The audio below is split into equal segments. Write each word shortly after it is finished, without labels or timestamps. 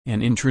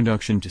An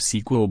Introduction to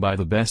SQL by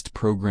the best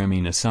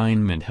programming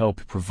assignment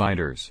help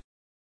providers.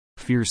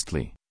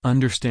 Firstly,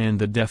 understand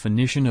the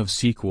definition of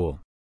SQL.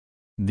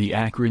 The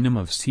acronym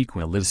of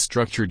SQL is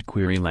Structured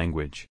Query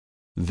Language.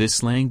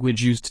 This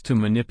language used to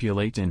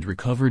manipulate and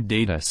recover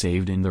data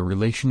saved in the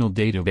relational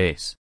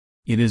database.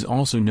 It is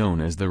also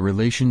known as the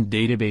Relation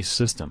Database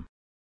System.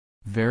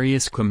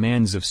 Various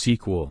commands of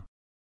SQL: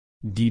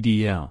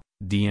 DDL,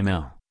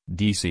 DML,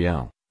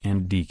 DCL,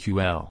 and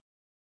DQL.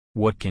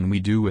 What can we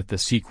do with the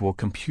SQL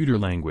computer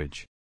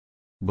language?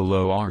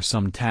 Below are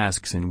some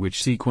tasks in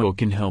which SQL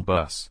can help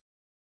us.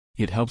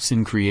 It helps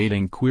in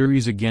creating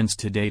queries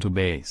against a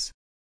database.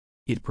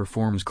 It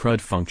performs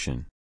CRUD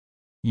function.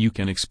 You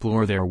can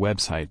explore their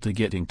website to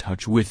get in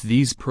touch with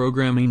these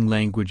programming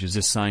languages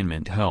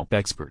assignment help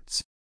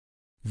experts.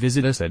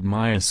 Visit us at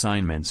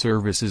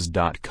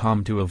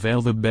myassignmentservices.com to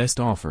avail the best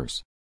offers.